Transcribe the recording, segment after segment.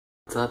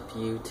What's up,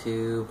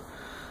 YouTube?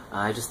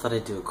 I just thought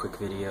I'd do a quick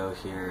video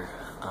here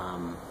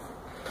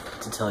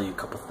to tell you a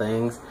couple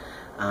things.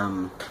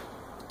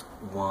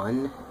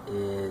 One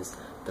is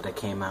that I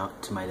came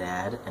out to my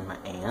dad and my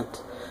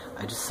aunt.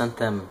 I just sent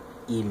them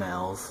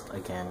emails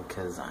again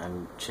because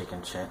I'm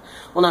chicken shit.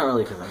 Well, not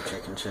really because I'm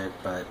chicken shit,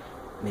 but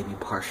maybe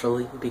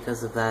partially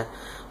because of that,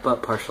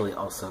 but partially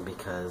also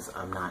because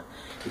I'm not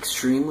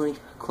extremely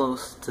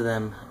close to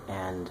them,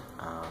 and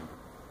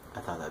I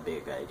thought that'd be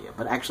a good idea.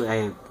 But actually,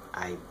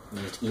 I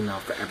used email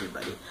for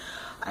everybody.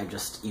 I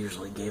just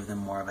usually gave them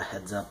more of a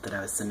heads up that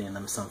I was sending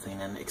them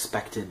something and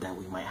expected that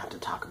we might have to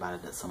talk about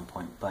it at some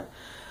point. But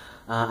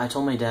I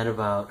told my dad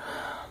about,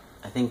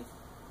 I think,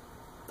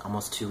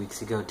 almost 2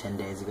 weeks ago, 10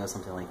 days ago,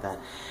 something like that,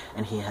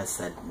 and he has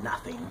said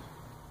nothing.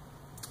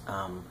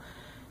 I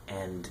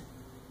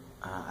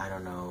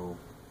don't know,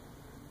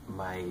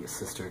 my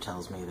sister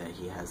tells me that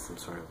he has some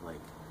sort of like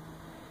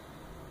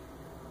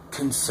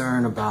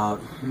concern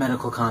about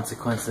medical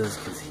consequences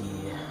because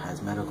he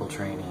has medical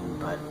training,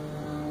 but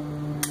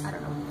I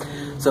don't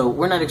know. So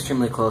we're not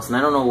extremely close, and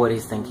I don't know what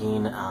he's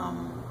thinking,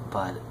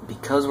 but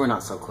because we're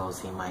not so close,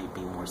 he might be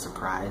more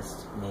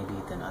surprised maybe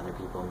than other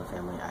people in the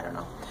family. I don't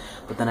know.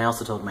 But then I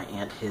also told my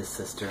aunt, his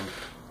sister,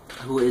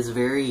 who is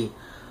very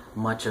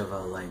much of a,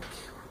 like,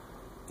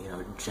 you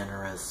know,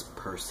 generous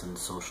person,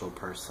 social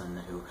person,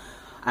 who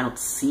I don't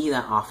see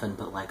that often,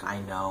 but like I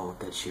know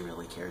that she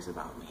really cares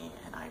about me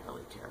and I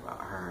really care about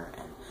her,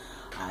 and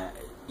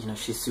you know,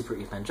 she's super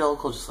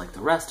evangelical just like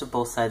the rest of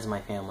both sides of my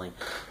family,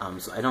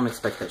 so I don't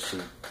expect that she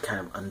kind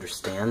of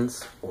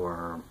understands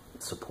or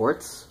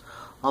supports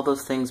all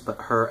those things, but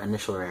her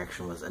initial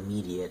reaction was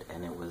immediate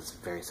and it was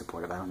very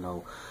supportive. I don't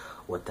know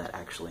what that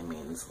actually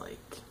means,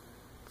 like,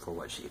 for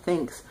what she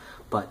thinks,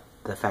 but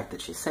the fact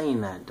that she's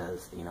saying that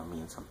does, you know,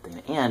 mean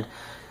something. And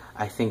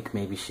I think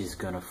maybe she's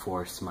going to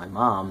force my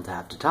mom to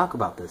have to talk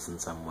about this in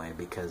some way,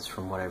 because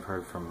from what I've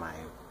heard from my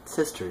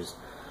sisters,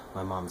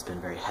 my mom's been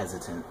very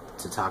hesitant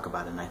to talk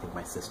about it, and I think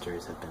my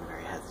sisters have been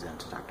very hesitant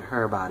to talk to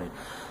her about it.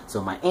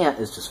 So my aunt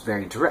is just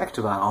very direct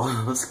about all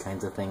of those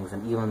kinds of things,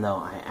 and even though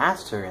I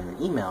asked her in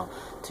the email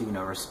to, you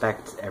know,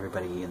 respect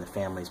everybody in the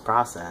family's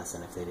process,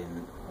 and if they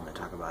didn't want to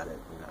talk about it,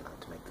 you know,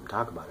 not to make them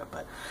talk about it,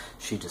 but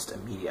she just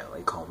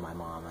immediately called my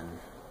mom. And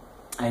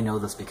I know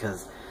this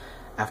because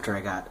after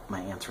I got my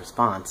aunt's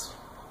response,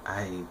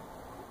 I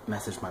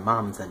messaged my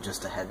mom and said,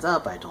 just a heads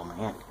up, I told my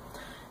aunt.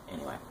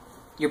 Anyway,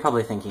 you're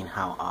probably thinking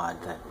how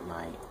odd that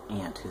my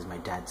aunt, who's my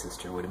dad's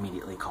sister, would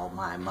immediately call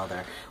my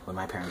mother when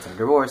my parents are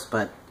divorced,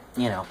 but,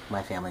 you know,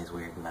 my family's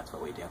weird and that's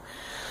what we do.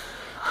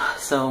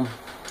 So,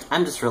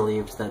 I'm just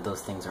relieved that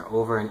those things are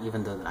over, and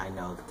even though I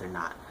know that they're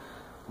not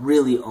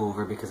really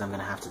over, because I'm going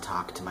to have to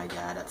talk to my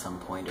dad at some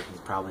point, or he's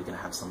probably going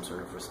to have some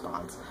sort of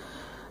response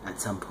at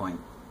some point.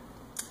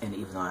 And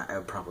even though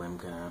I probably am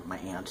gonna, my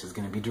aunt is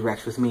gonna be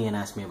direct with me and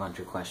ask me a bunch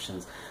of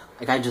questions,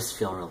 like, I just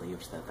feel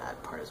relieved that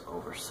that part is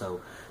over.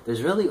 So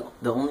there's really,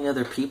 the only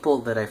other people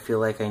that I feel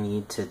like I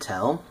need to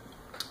tell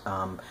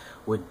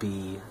would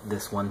be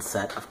this one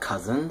set of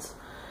cousins,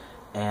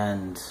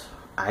 and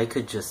I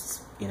could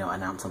just, you know,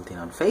 announce something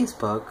on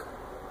Facebook,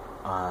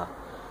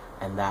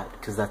 and that,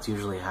 because that's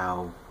usually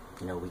how,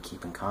 you know, we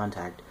keep in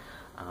contact.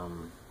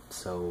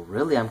 So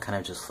really, I'm kind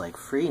of just like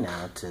free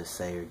now to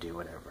say or do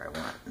whatever I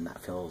want, and that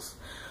feels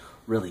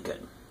really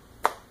good.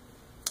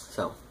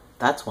 So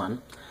that's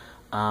one.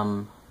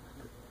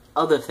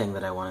 Other thing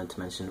that I wanted to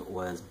mention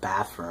was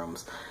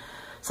bathrooms.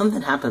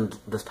 Something happened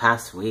this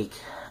past week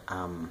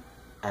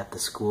at the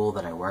school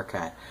that I work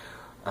at.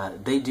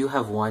 They do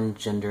have one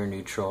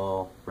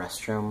gender-neutral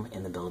restroom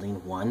in the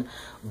building, one,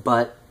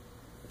 but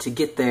to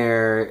get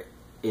there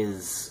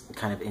is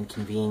kind of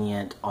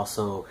inconvenient.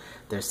 Also,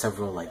 there's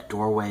several like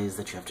doorways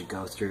that you have to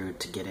go through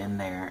to get in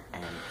there,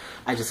 and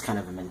I just kind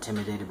of am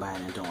intimidated by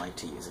it and don't like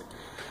to use it.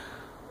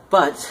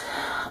 But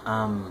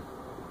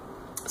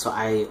so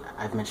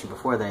I've mentioned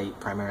before that I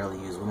primarily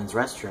use women's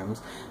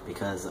restrooms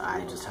because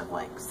I just have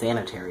like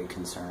sanitary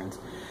concerns.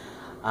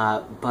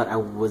 But I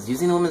was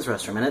using the women's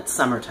restroom, and it's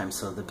summertime,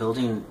 so the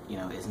building, you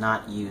know, is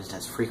not used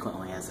as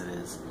frequently as it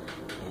is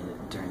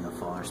during the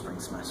fall or spring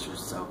semesters.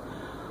 So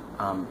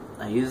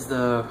I used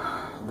the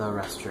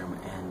restroom,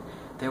 and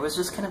there was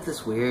just kind of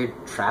this weird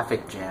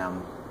traffic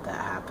jam that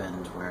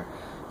happened where,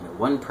 you know,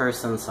 one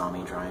person saw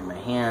me drying my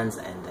hands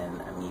and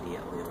then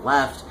immediately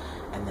left,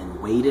 and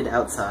then waited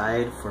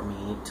outside for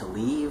me to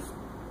leave,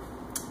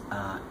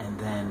 and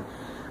then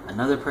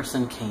another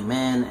person came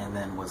in and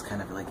then was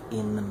kind of like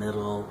in the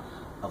middle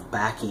of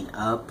backing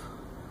up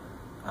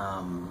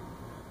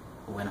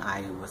when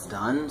I was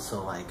done,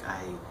 so like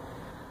I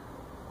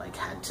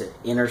had to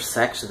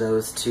intersect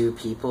those two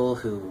people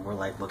who were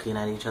like looking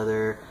at each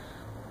other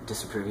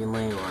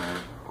disapprovingly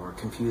or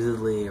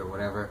confusedly or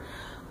whatever,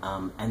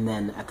 and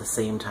then at the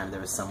same time there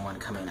was someone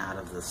coming out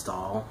of the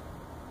stall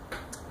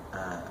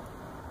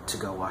to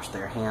go wash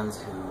their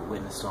hands who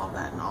witnessed all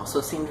that and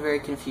also seemed very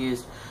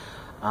confused.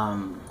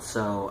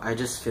 So I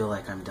just feel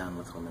like I'm done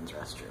with women's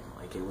restroom.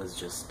 Like, it was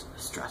just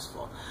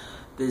stressful.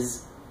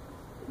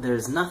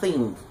 there's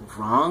nothing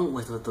wrong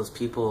with what those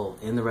people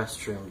in the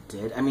restroom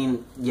did. I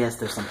mean, yes,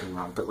 there's something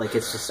wrong, but like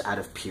it's just out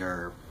of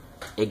pure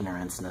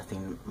ignorance,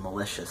 nothing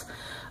malicious.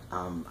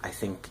 I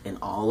think in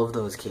all of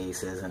those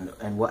cases,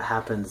 and what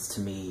happens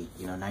to me,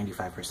 you know,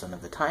 95%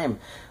 of the time,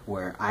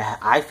 where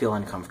I feel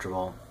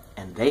uncomfortable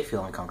and they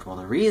feel uncomfortable,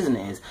 the reason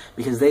is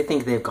because they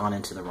think they've gone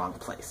into the wrong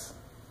place.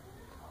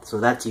 So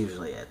that's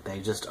usually it. They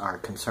just are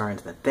concerned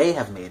that they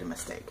have made a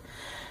mistake,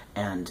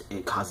 and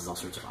it causes all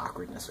sorts of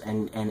awkwardness.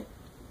 And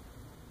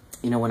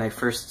you know, when I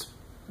first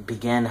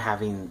began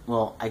having,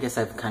 well, I guess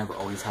I've kind of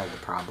always had the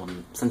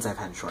problem, since I've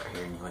had short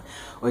hair anyway,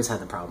 always had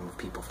the problem of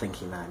people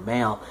thinking that I'm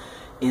male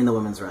in the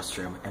women's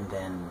restroom, and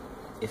then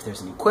if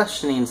there's any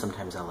questioning,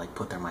 sometimes I'll like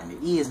put their mind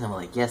at ease, and I'm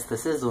like, yes,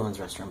 this is the women's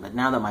restroom, but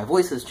now that my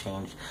voice has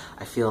changed,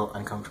 I feel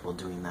uncomfortable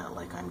doing that,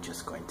 like I'm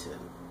just going to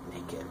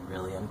make it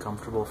really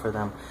uncomfortable for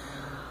them.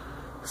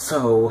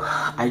 So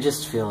I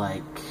just feel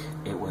like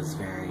it was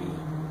very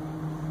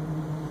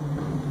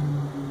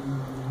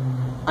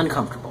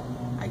uncomfortable,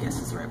 I guess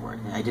is the right word.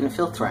 I didn't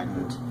feel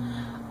threatened.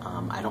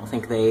 I don't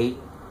think they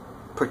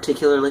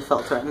particularly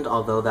felt threatened,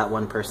 although that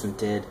one person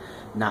did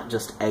not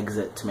just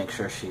exit to make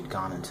sure she'd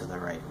gone into the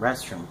right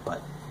restroom,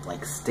 but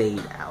like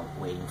stayed out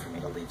waiting for me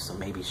to leave, so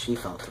maybe she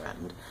felt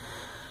threatened.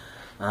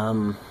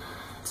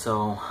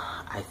 So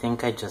I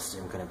think I just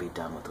am going to be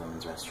done with the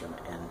women's restroom,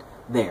 and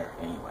there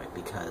anyway,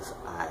 because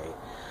I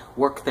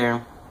work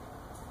there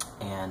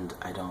and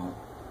I don't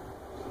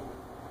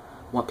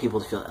want people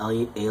to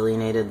feel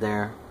alienated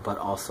there, but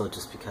also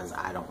just because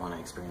I don't want to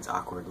experience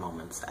awkward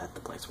moments at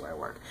the place where I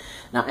work.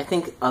 Now, I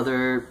think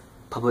other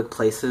public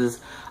places,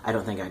 I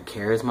don't think I'd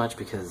care as much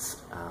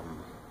because,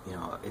 you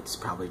know, it's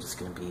probably just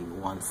going to be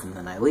once and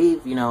then I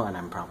leave, you know, and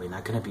I'm probably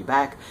not going to be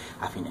back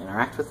having to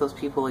interact with those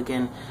people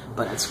again.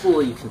 But at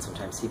school, you can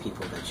sometimes see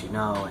people that you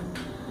know,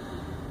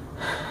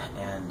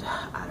 and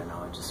I don't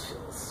know, it just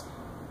feels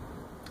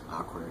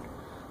awkward.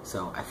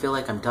 So I feel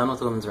like I'm done with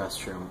the women's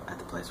restroom at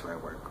the place where I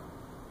work,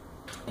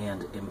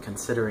 and am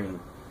considering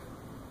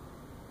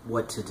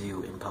what to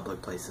do in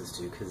public places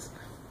too, because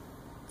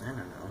I don't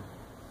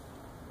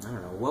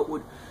know, what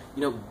would,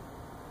 you know,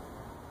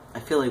 I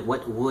feel like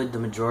what would the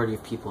majority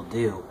of people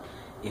do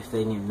if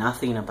they knew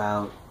nothing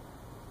about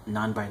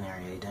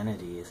non-binary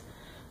identities?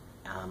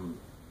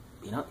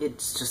 You know,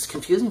 it's just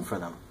confusing for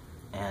them,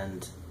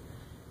 and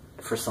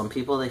for some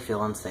people they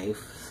feel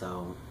unsafe,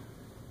 so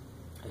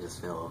I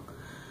just feel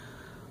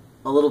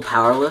a little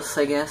powerless,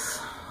 I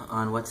guess,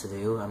 on what to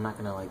do. I'm not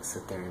gonna like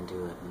sit there and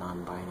do a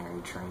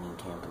non-binary training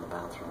camp in the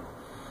bathroom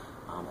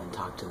and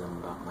talk to them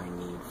about my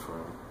need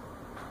for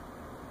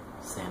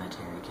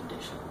sanitary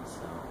conditions.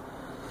 So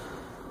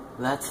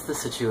that's the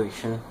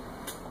situation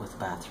with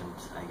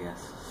bathrooms, I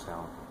guess.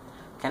 So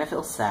kind of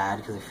feel sad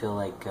because I feel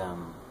like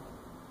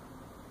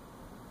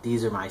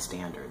these are my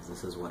standards.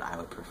 This is what I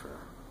would prefer,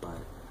 but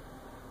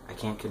I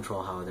can't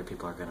control how other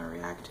people are going to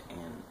react,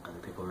 and other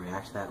people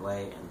react that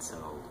way, and so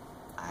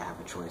I have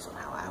a choice on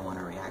how I want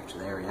to react to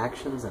their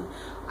reactions, and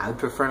I would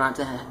prefer not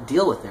to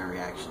deal with their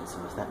reactions. So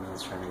if that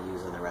means trying to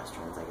use other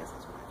restrooms, I guess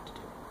that's what I have to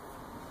do.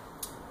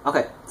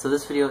 Okay, so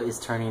this video is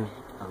turning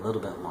a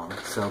little bit long.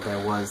 So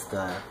there was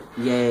the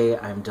yay,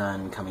 I'm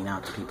done coming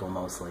out to people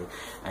mostly,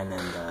 and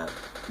then the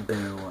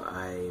boo,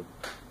 I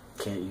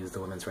can't use the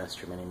women's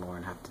restroom anymore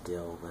and have to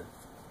deal with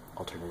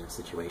alternative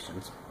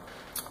situations.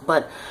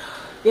 But,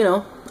 you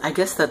know, I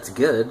guess that's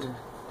good.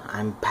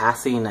 I'm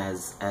passing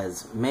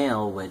as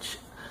male, which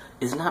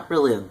is not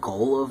really a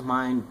goal of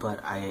mine,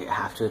 but I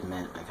have to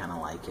admit I kind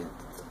of like it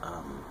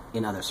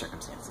in other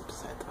circumstances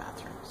besides the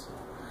bathroom, so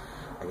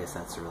I guess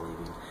that's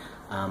relieving.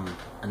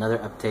 Another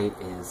update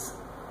is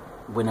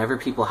whenever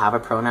people have a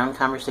pronoun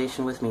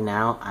conversation with me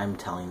now, I'm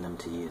telling them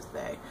to use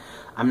they.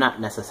 I'm not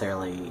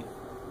necessarily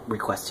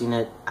requesting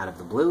it out of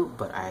the blue,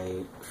 but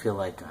I feel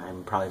like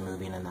I'm probably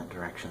moving in that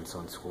direction, so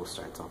when school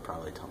starts I'll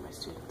probably tell my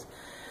students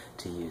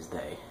to use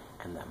they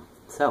and them.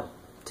 So,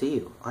 to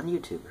you on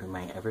YouTube who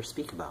might ever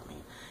speak about me,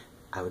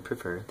 I would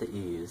prefer that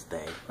you use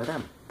they or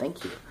them.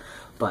 Thank you.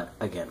 But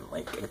again,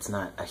 like, it's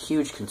not a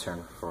huge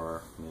concern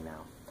for me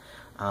now.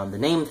 The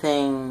name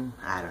thing,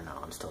 I don't know.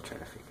 I'm still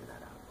trying to figure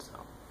that out.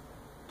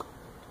 So,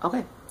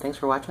 okay. Thanks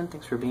for watching.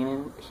 Thanks for being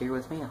in here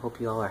with me. I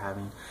hope you all are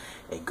having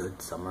a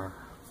good summer.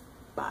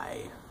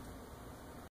 Bye.